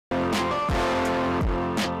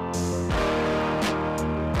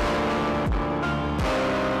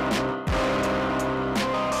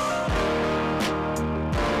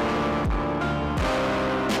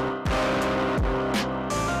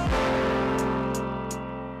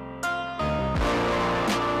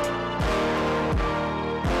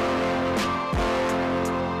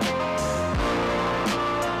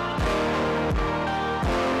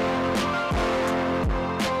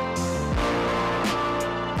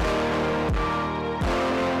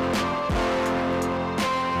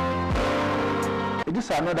This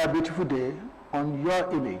is another beautiful day on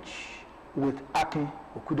Your Image with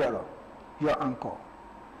Abeokuta, your anchor.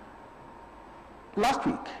 Last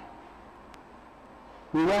week,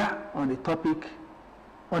 we were on the topic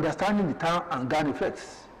understanding the time and gun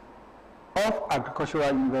effects of agricultural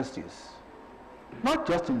universities, not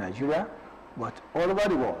just in Nigeria, but all over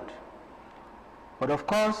the world. But of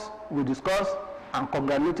course, we discussed and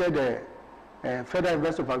congratulated the Federal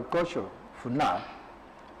University of Agriculture, FUNAAB,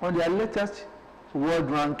 on their latest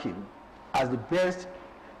world ranking as the best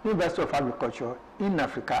University of Agriculture in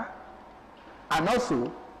Africa. And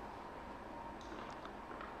also,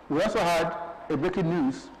 we also had a breaking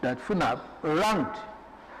news that FUNAAB ranked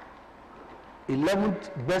 11th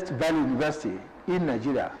best value university in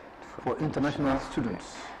Nigeria for international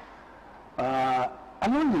students.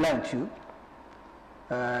 Along the line too,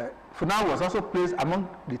 FUNAAB was also placed among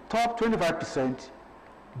the top 25%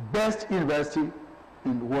 best university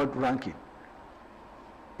in world ranking.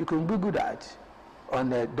 You can Google that on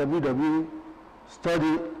the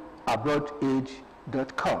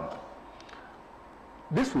www.studyabroadage.com.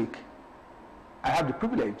 This week, I have the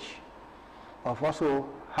privilege of also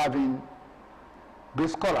having great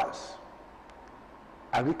scholars,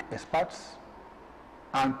 agric experts,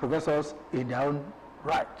 and professors in their own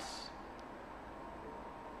rights.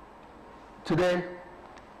 Today,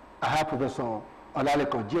 I have Professor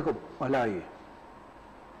OLALEKAN Jacob OLAOYE,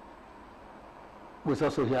 who is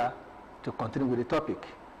also here to continue with the topic.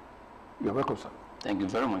 You're welcome, sir. Thank you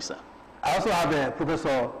very much, sir. I also have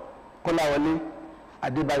Professor KOLAWOLE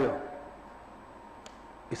ADEBAYO.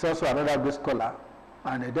 He's also another great scholar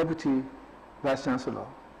and a Deputy Vice Chancellor,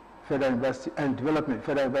 Federal University and Development,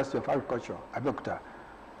 Federal University of Agriculture, Abeokuta.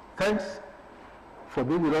 Thanks for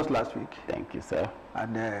being with us last week. Thank you, sir.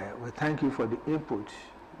 And we thank you for the input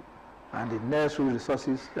and the necessary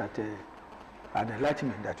resources that and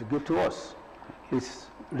enlightenment that you give to us. It's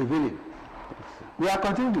revealing. We are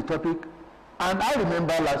continuing the topic, and I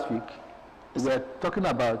remember last week we were talking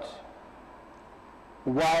about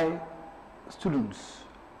why students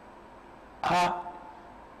are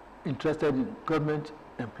interested in government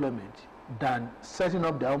employment than setting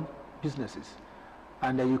up their own businesses.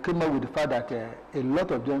 And you came up with the fact that a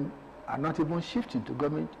lot of them are not even shifting to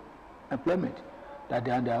government employment, that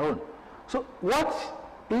they are on their own. So what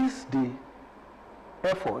is the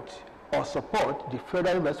effort or support the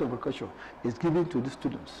Federal University of Agriculture is giving to the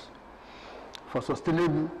students for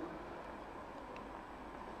sustainable?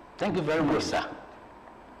 Thank you very much, sir.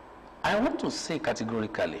 I want to say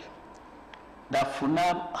categorically that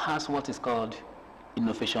FUNAAB has what is called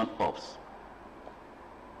innovation hubs.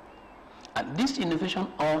 And this innovation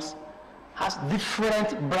hubs has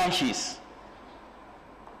different branches.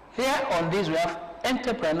 Here on this we have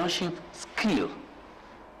entrepreneurship skill.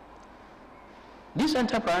 These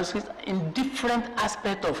entrepreneurs in different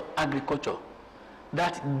aspects of agriculture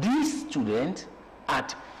that these students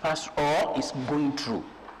had passed or is going through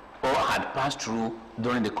or had passed through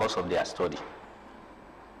during the course of their study.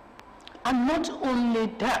 And not only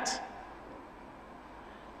that,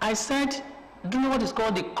 I said, do you know what is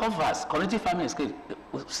called the covers, community farming skill?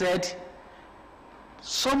 Said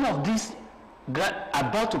some of these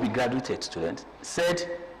about to be graduated students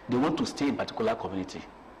said they want to stay in particular community.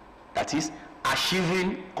 That is,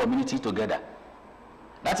 achieving community together.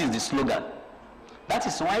 That is the slogan. That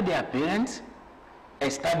is why their parents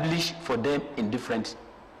established for them in different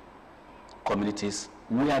communities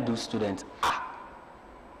where those students are.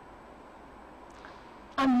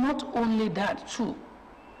 And not only that too,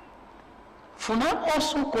 FUNAAB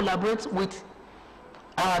also collaborates with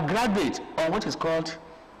our graduates on what is called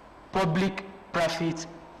public-private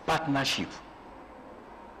partnership.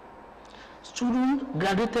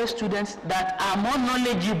 Graduated students that are more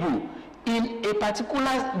knowledgeable in a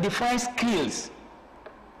particular defined skills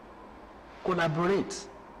collaborate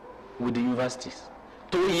with the universities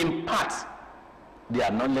to impart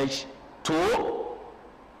their knowledge to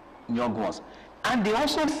young ones. And they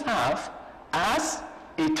also serve as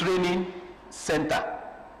a training center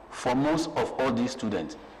for most of all these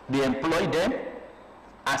students. They employ them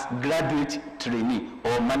as graduate trainee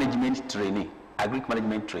or management trainee, agric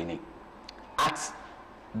management trainee at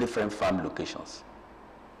different farm locations.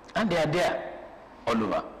 And they are there all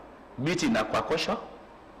over, be it in aquaculture,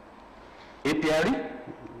 apiary,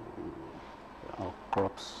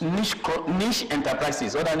 crops, niche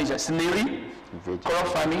enterprises, other niche, scenery, crop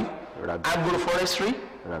farming, agroforestry,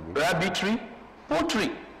 rabbitry,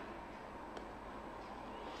 poultry.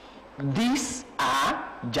 These are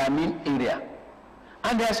germane area.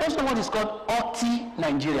 And there's also what is called OT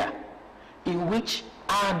Nigeria, in which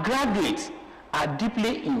our graduates are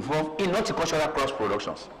deeply involved in horticultural cross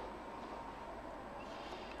productions.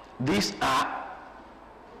 This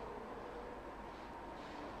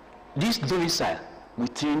domicile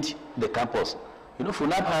within the campus. You know,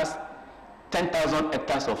 FUNAAB has 10,000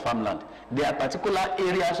 hectares of farmland. There are particular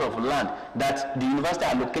areas of land that the university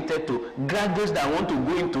allocated to graduates that want to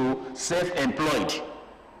go into self-employed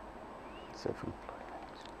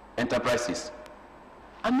enterprises.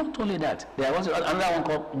 And not only that, there was another one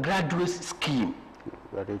called graduate scheme.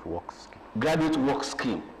 Graduate work scheme. Graduate work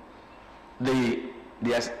scheme.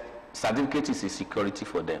 Their certificate is a security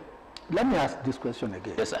for them. Let me ask this question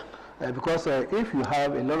again. Yes, sir. Because if you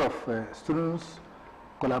have a lot of students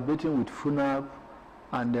collaborating with FUNAAB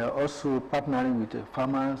and also partnering with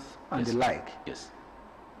farmers and yes, the like, yes,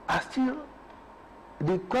 are still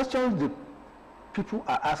the questions the people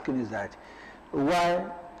are asking is that why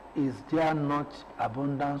is there not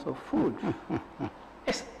abundance of food?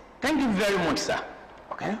 Yes, thank you very much, sir.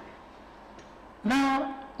 Okay.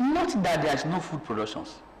 Now, not that there is no food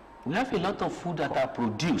productions. We have a lot of food that are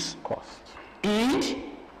produced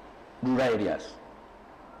in rural areas.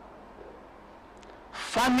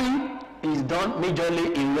 Farming is done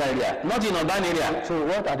majorly in rural area, not in urban area. So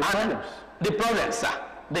what are the problems? The problems, sir.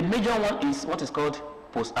 The major one is what is called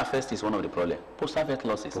post-harvest is one of the problems. Post-harvest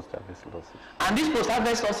losses. Post-harvest losses. And this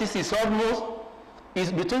post-harvest losses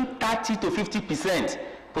is between 30 to 50%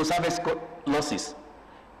 post-harvest losses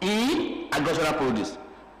in agricultural produce,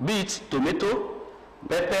 be it tomato,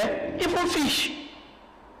 pepper, even fish.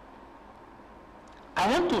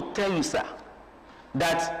 I want to tell you, sir,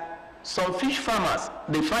 that some fish farmers,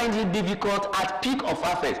 they find it difficult at peak of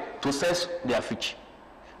harvest to sell their fish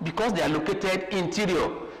because they are located interior.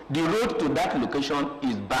 The road to that location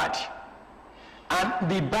is bad, and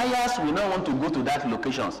the buyers will not want to go to that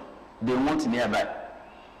locations. They want nearby,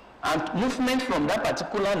 and movement from that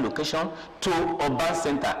particular location to urban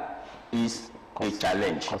center is a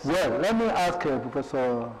challenge. Well, let me ask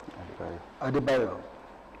Professor Adebayo,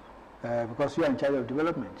 because you are in charge of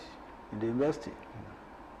development in the university.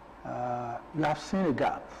 You have seen a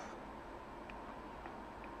gap.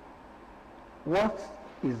 What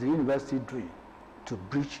is the university doing to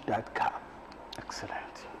bridge that gap?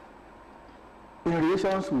 Excellent. In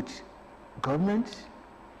relations with government,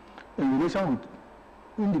 in relation with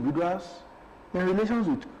individuals, in relations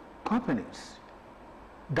with companies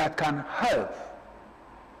that can help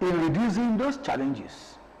in reducing those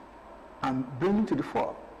challenges and bringing to the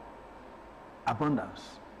fore abundance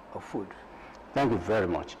of food. Thank you very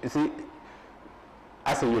much. You see,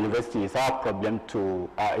 as a university, it's our problem to,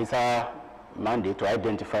 it's our mandate to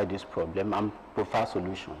identify this problem and provide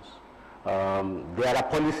solutions. There are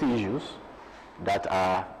policy issues that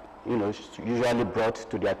are, usually brought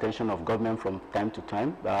to the attention of government from time to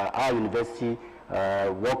time. Our university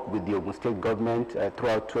worked with the Ogun State government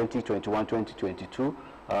throughout 2021-2022,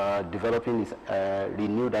 developing its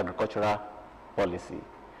renewed agricultural policy.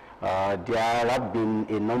 There have been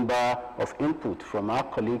a number of input from our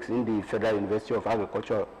colleagues in the Federal University of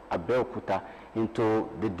Agriculture, Abeokuta, into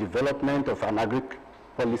the development of an agric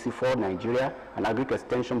policy for Nigeria, an agric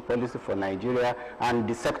extension policy for Nigeria, and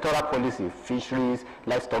the sectoral policy, fisheries,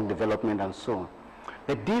 livestock development, and so on.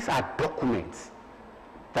 But these are documents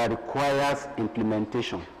that requires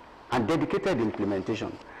implementation, and dedicated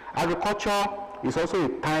implementation. Agriculture is also a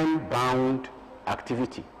time-bound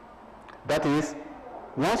activity. That is,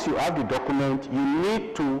 once you have the document, you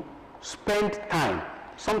need to spend time,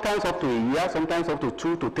 sometimes up to a year, sometimes up to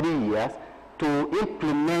 2 to 3 years, to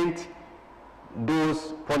implement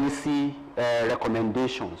those policy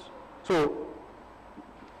recommendations. So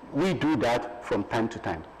we do that from time to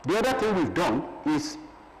time. The other thing we've done is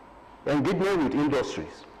engagement with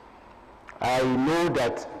industries. I know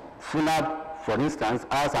that FUNAAB, for instance,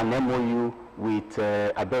 has an MOU with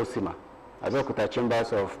Abeokuta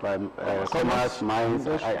Chambers of Commerce, Mines,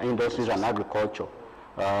 Industries and Agriculture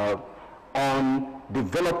on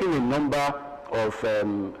developing a number of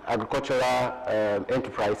agricultural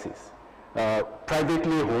enterprises,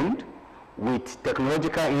 privately owned, with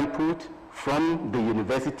technological input from the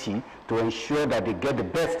university to ensure that they get the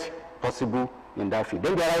best possible in that field.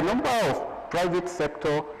 Then there are a number of private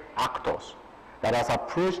sector actors that has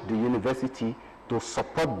approached the university to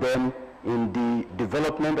support them in the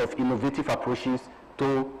development of innovative approaches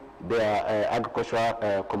to their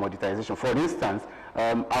agricultural commoditization. For instance,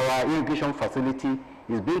 our irrigation facility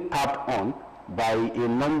is being tapped on by a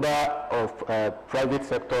number of private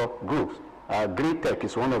sector groups. Green Tech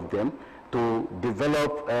is one of them, to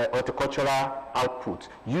develop horticultural output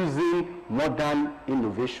using modern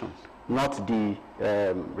innovations, not the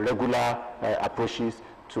regular approaches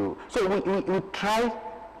to. So we try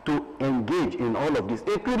to engage in all of this,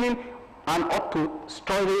 including and up to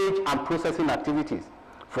storage and processing activities.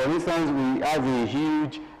 For instance, we have a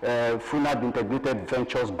huge FUNAAB integrated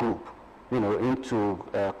ventures group, into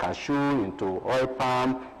cashew, into oil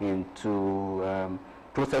palm, into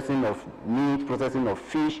processing of meat, processing of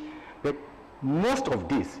fish. But most of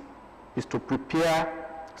this is to prepare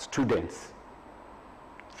students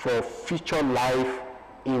for future life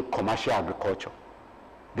in commercial agriculture.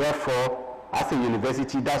 Therefore, as a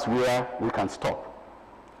university, that's where we can stop.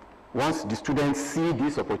 Once the students see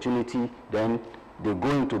this opportunity, then they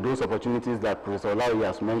go into those opportunities that Professor OLAOYE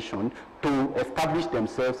has mentioned to establish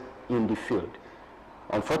themselves in the field.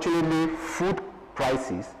 Unfortunately, food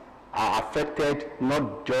prices are affected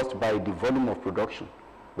not just by the volume of production,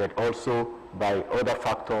 but also by other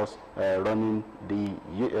factors running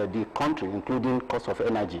the country, including cost of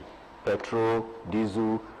energy, petrol,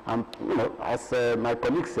 diesel, and as my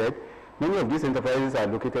colleague said, many of these enterprises are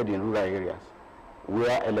located in rural areas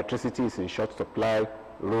where electricity is in short supply,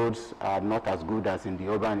 roads are not as good as in the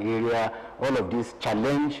urban area. All of these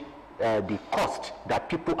challenge the cost that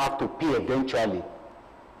people have to pay eventually.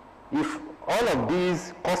 If all of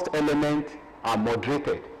these cost elements are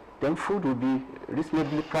moderated, then food will be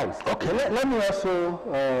reasonably priced. Okay, let me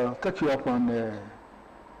also take you up on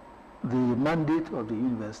the mandate of the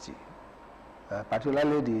university,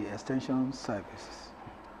 particularly the extension services.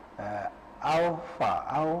 How far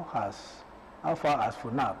has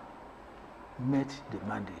FUNAAB met the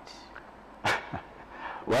mandate?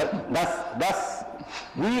 Well,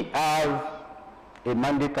 we have a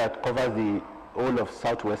mandate that covers the whole of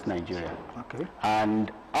southwest Nigeria. Okay.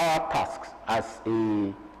 And our tasks as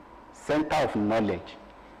a center of knowledge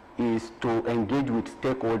is to engage with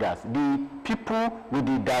stakeholders. The people with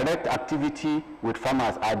the direct activity with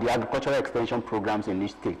farmers are the agricultural extension programs in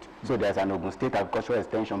each state. So there's an Ogun State Agricultural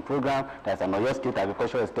Extension Program, there's an Oyo State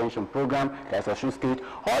Agricultural Extension Program, there's Osun State.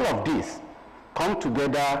 All of these come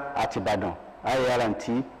together at Ibadan,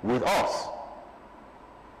 IAR&T, with us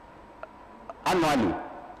annually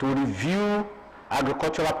to review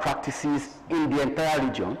agricultural practices in the entire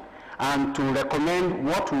region and to recommend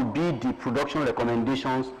what will be the production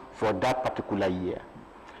recommendations for that particular year.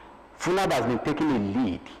 FUNAAB has been taking a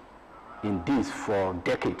lead in this for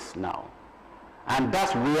decades now, and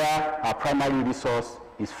that's where our primary resource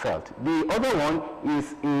is felt. The other one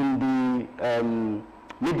is in the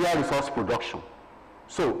media resource production.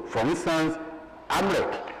 So, for instance,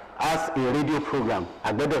 AMREC has a radio program,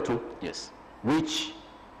 Abeokuta, yes, which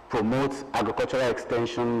promotes agricultural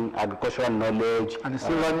extension, agricultural knowledge. And it's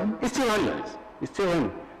still running? It's still running. It's still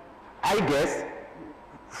running. I guess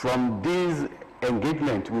from this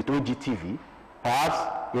engagement with OGTV,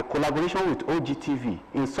 perhaps a collaboration with OGTV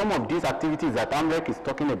in some of these activities that AMREC is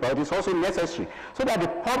talking about is also necessary so that the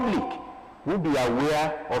public will be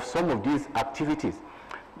aware of some of these activities.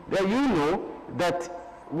 Then you know that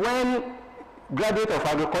when graduates of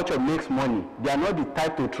agriculture makes money, they are not the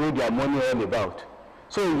type to throw their money all about.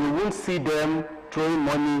 So you won't see them throwing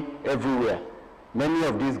money everywhere. Many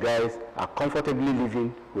of these guys are comfortably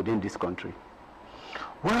living within this country.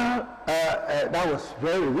 Well, that was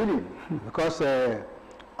very revealing because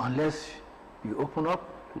unless you open up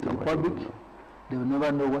to the public, they will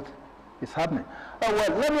never know what is happening. Oh,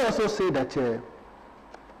 well, let me also say that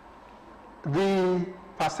the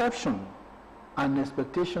perception and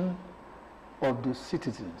expectation of the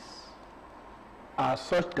citizens are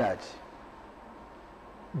such that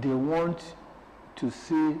they want to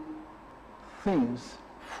see things,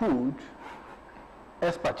 food,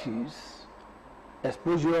 expertise,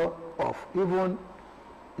 exposure of even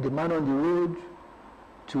the man on the road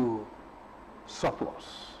to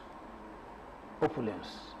surplus,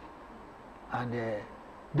 opulence. And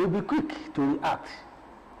they'll be quick to react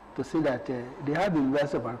to say that they have the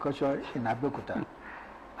University of Agriculture in Abeokuta,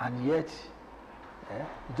 and yet,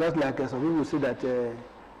 just like some people say that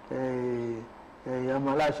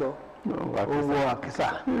Yamalasho over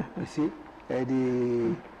Akisa, you see,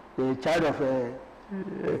 the child of a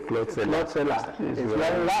cloth seller is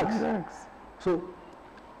wearing rags. So,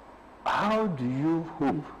 how do you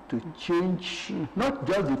hope to change not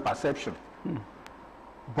just the perception,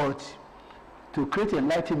 but to create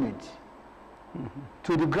enlightenment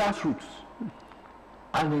to the grassroots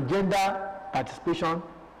and engender participation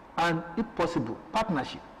and, if possible,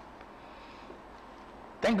 partnership?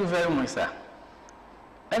 Thank you very much, sir.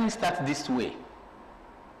 Let me start this way.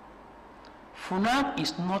 FUNAAB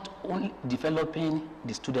is not only developing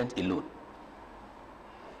the student alone.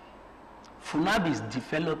 FUNAAB is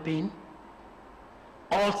developing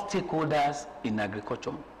all stakeholders in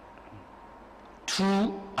agriculture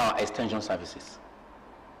through our extension services.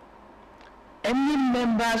 Any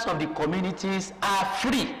members of the communities are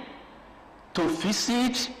free to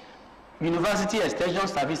visit University Extension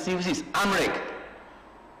Services, AMREC,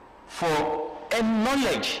 for a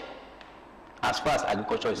knowledge as far as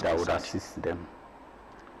agriculture is concerned. That would assist them.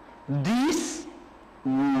 This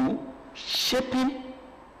will shaping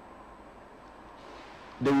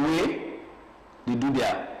the way they do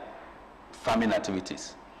their farming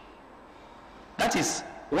activities. That is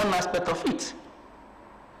one aspect of it.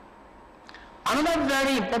 Another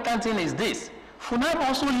very important thing is this. FUNAAB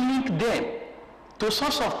also link them to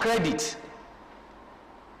source of credit.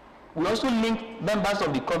 We also link members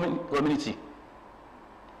of the community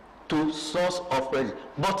to source of credit.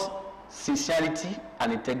 But sincerity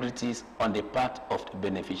and integrity on the part of the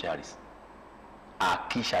beneficiaries are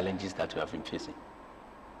key challenges that we have been facing.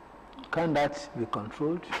 Can that be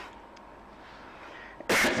controlled?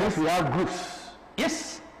 Since we have groups.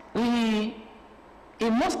 Yes. In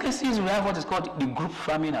most cases, we have what is called the group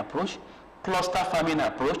farming approach, cluster farming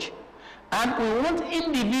approach, and we want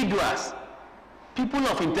individuals, people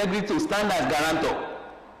of integrity, to stand as guarantor.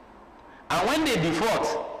 And when they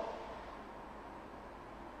default,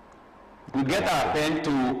 we get our pen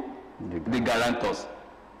to the guarantors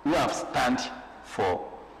who have stand for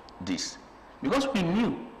this. Because we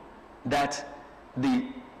knew that the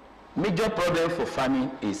major problem for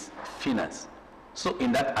farming is finance. So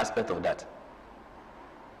in that aspect of that.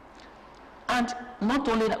 And not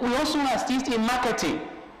only that, we also assist in marketing.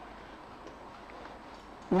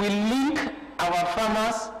 We link our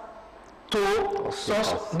farmers to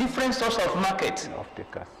different sources of market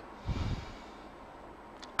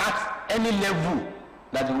at any level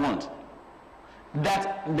that we want.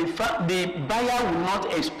 That the buyer will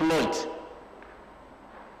not exploit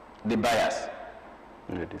the buyers,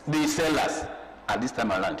 the sellers at this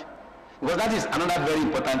time around. Because that is another very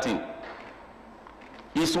important thing.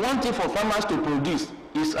 It's one thing for farmers to produce,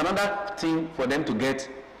 it's another thing for them to get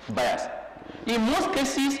buyers. In most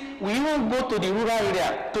cases, we even go to the rural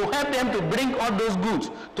area to help them to bring all those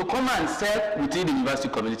goods to come and sell within the university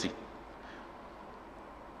community.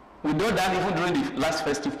 We do that even during the last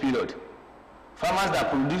festive period. Farmers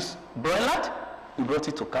that produce broiler, we brought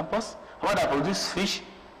it to campus. Farmers that produce fish,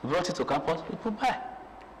 we brought it to campus, people buy.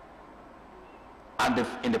 And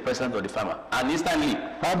in the presence of the farmer. And instantly,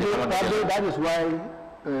 probably that is why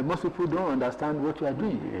most people don't understand what you are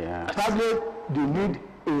doing. Yeah. Probably you need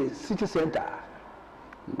a city center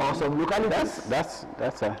or some localities. That's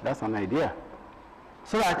an idea.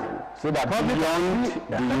 So that beyond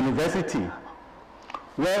the university.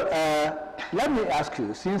 Well, let me ask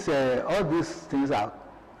you, since all these things are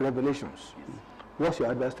revelations, what's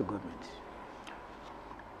your advice to government?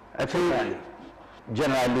 I think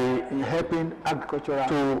generally in helping agricultural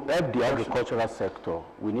to help the agricultural sector,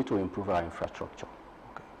 we need to improve our infrastructure.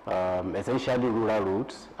 Okay. Essentially, rural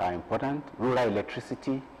roads are important. Rural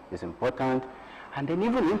electricity is important, and then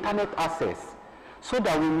even internet access, so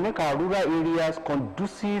that we make our rural areas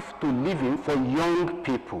conducive to living for young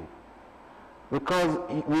people. Because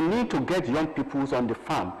we need to get young people on the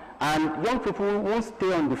farm, and young people won't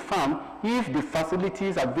stay on the farm if the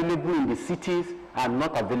facilities available in the cities are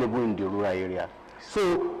not available in the rural area.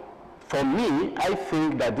 So for me, I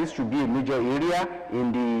think that this should be a major area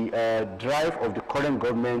in the drive of the current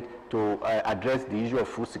government to address the issue of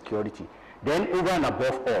food security. Then over and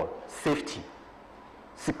above all, safety,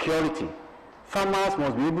 security. Farmers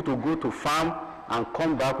must be able to go to farm and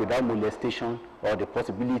come back without molestation or the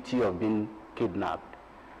possibility of being kidnapped.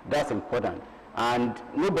 That's important. And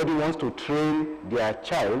nobody wants to train their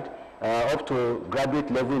child up to graduate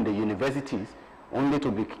level in the universities only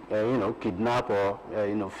to be, kidnapped or,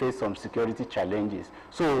 face some security challenges.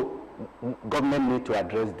 So government need to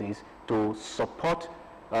address this to support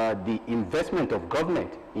the investment of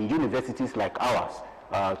government in universities like ours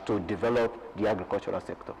to develop the agricultural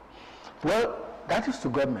sector. Well, that is to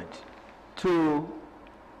government. To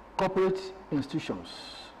corporate institutions,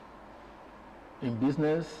 in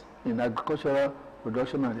business, in agricultural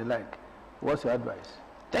production and the like, what's your advice?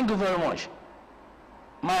 Thank you very much.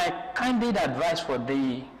 My candid advice for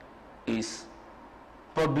the is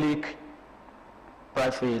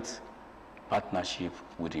public-private partnership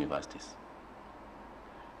with universities.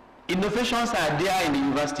 Innovations are there in the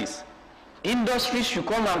universities. Industries should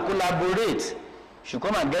come and collaborate, should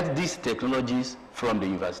come and get these technologies from the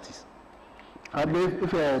universities. I believe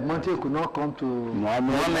if Monte could not come to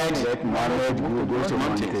Mohammed will go to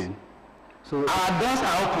Monte. So our doors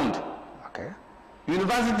are opened. Okay.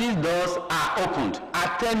 Universities' doors are opened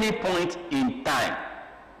at any point in time.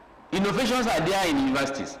 Innovations are there in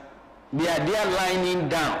universities. They are there lining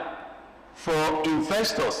down for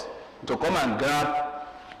investors to come and grab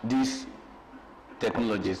these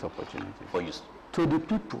technologies opportunities for use. To the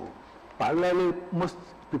people Parallelly, most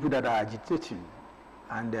people that are agitating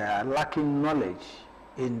and they are lacking knowledge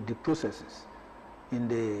in the processes, in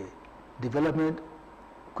the development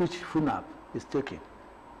which FUNAAB is taking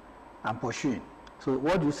and pursuing. So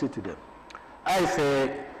what do you say to them? I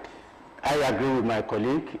say, I agree with my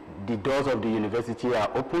colleague. The doors of the university are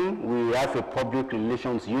open. We have a public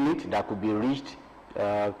relations unit that could be reached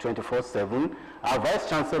 24/7. Our Vice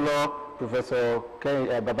Chancellor, Professor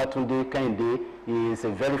Babatunde Kehinde, is a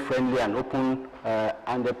very friendly and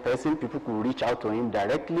open-handed person. People could reach out to him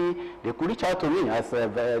directly. They could reach out to me as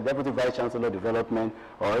Deputy Vice Chancellor of Development,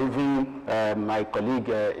 or even my colleague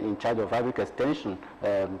in charge of Agric Extension,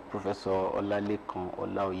 Professor OLALEKAN,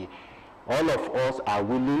 OLAOYE. All of us are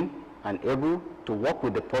willing and able to work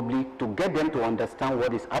with the public to get them to understand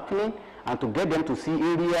what is happening and to get them to see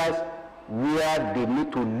areas where they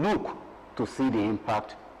need to look to see the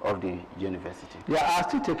impact of the university. Yeah, I'll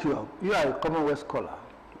still take you up. You are a Commonwealth scholar.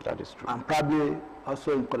 That is true. And probably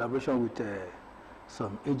also in collaboration with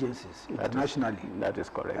some agencies internationally. That is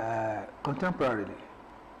correct. Contemporarily,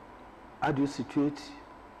 how do you situate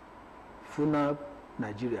FUNAAB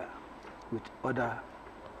Nigeria with other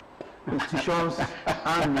institutions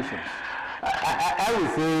and missions? I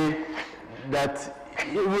would say that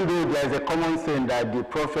even though there is a common saying that the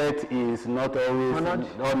prophet is not always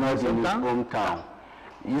honored in his hometown.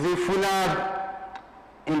 You see, FUNAAB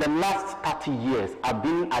in the last 30 years have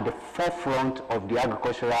been at the forefront of the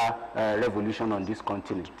agricultural revolution on this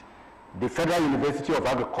continent. The Federal University of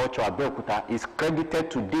Agriculture, Abeokuta, is credited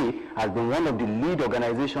today as being one of the lead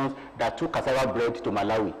organizations that took cassava bread to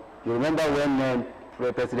Malawi. You remember when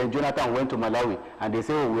President Jonathan went to Malawi and they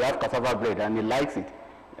said, oh, we have cassava bread, and he likes it.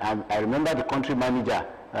 I remember the country manager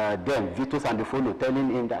then, Vito Sandifolo,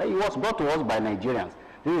 telling him that it was brought to us by Nigerians.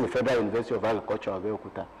 This is the Federal University of Agriculture,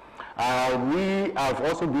 Abeokuta. We have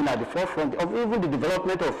also been at the forefront of even the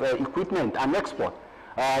development of equipment and export.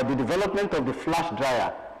 The development of the flash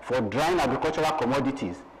dryer for drying agricultural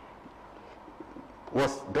commodities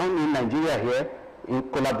was done in Nigeria here in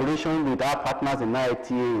collaboration with our partners in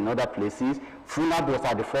IITA in other places. FUNAAB was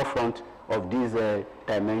at the forefront of this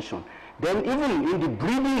dimension. Then even in the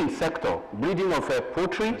breeding sector, breeding of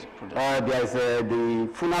poultry, there is the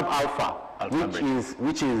FUNAAB Alpha,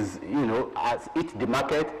 which is, you know, has hit the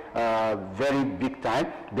market very big time.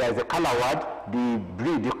 There is a KOLAWOLE,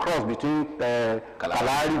 the cross between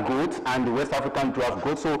Kalahari goats and the West African dwarf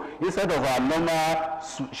goat. So instead of our normal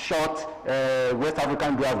short West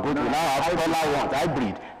African dwarf goat, we now have taller ones,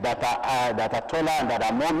 hybrid, that are taller and that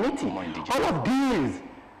are more meaty. All of these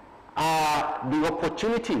are the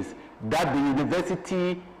opportunities that the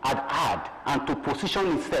university had and to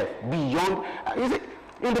position itself beyond.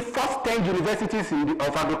 In the first 10 universities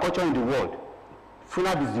of agriculture in the world,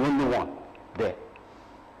 FUNAAB is the only one there.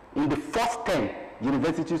 In the first 10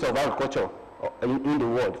 universities of agriculture in the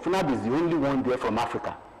world, FUNAAB is the only one there from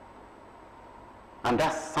Africa. And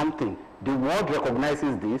that's something. The world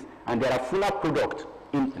recognizes this, and there are FUNAAB products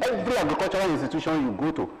in every agricultural institution you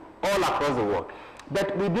go to, all across the world.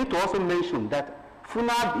 But we need to also mention that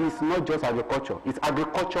FUNAAB is not just agriculture, it's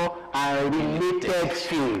agriculture and related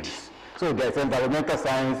fields. So there's environmental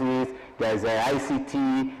sciences, there's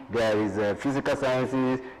ICT, there is physical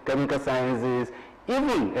sciences, chemical sciences,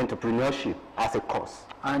 even entrepreneurship as a course.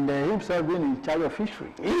 And himself being in charge of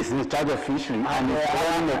fishery. He's in charge of fishery and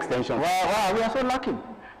learning extension. Wow, we are so lucky.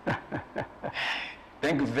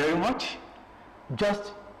 Thank you very much.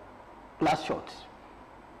 Just last shot.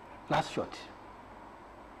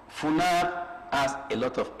 FUNAAB has a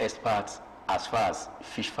lot of experts as far as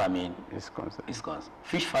fish farming is concerned.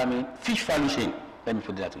 Fish farming, fish value chain, let me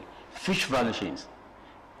put it that way. Fish value chains.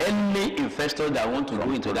 Any investor that want to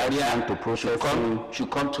go into that area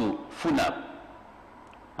should come to FUNAAB.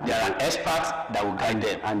 There are experts that will guide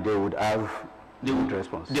them. And they would have good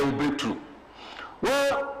response. They will break through.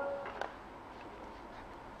 Well,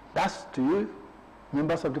 that's to you,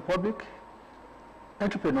 members of the public,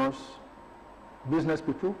 entrepreneurs, business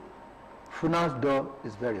people. FUNAAB's door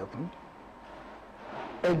is very open.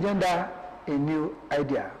 Agenda a new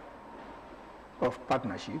idea of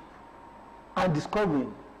partnership and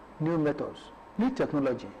discovering new methods, new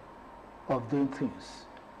technology of doing things.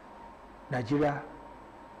 Nigeria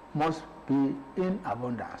must be in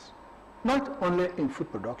abundance, not only in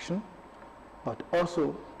food production, but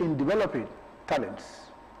also in developing talents,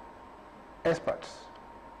 experts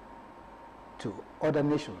to other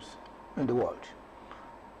nations in the world.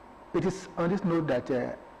 It is on this note that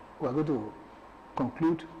we are going to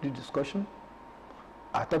conclude the discussion.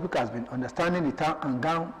 Our topic has been understanding the town and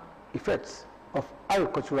gown effects of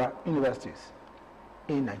agricultural universities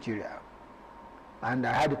in Nigeria. And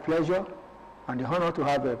I had the pleasure and the honor to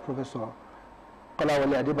have Professor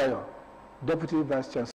KOLAWOLE ADEBAYO, Deputy Vice Chancellor.